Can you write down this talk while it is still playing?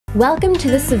Welcome to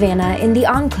the Savannah in the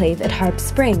Enclave at Harp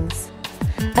Springs.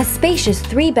 A spacious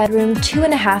 3-bedroom,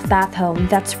 2.5-bath home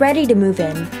that's ready to move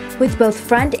in, with both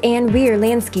front and rear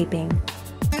landscaping.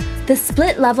 The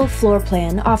split-level floor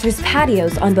plan offers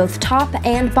patios on both top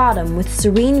and bottom with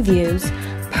serene views,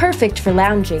 perfect for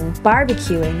lounging,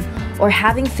 barbecuing, or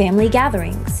having family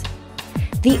gatherings.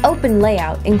 The open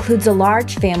layout includes a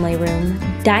large family room,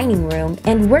 dining room,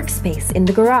 and workspace in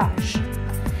the garage.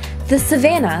 The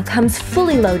Savannah comes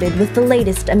fully loaded with the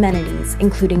latest amenities,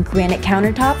 including granite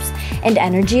countertops and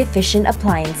energy-efficient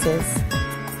appliances.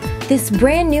 This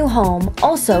brand new home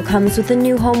also comes with a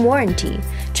new home warranty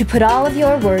to put all of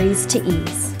your worries to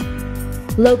ease.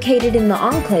 Located in the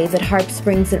Enclave at Harp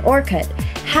Springs and Orcutt,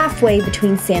 halfway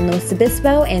between San Luis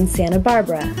Obispo and Santa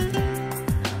Barbara.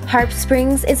 Harp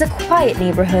Springs is a quiet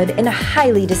neighborhood in a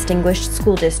highly distinguished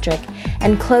school district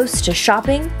and close to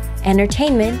shopping,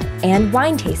 entertainment, and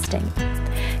wine tasting.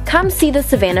 Come see the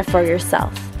Savannah for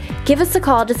yourself. Give us a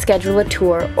call to schedule a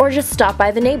tour or just stop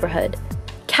by the neighborhood.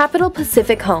 Capital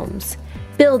Pacific Homes,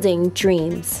 building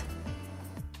dreams.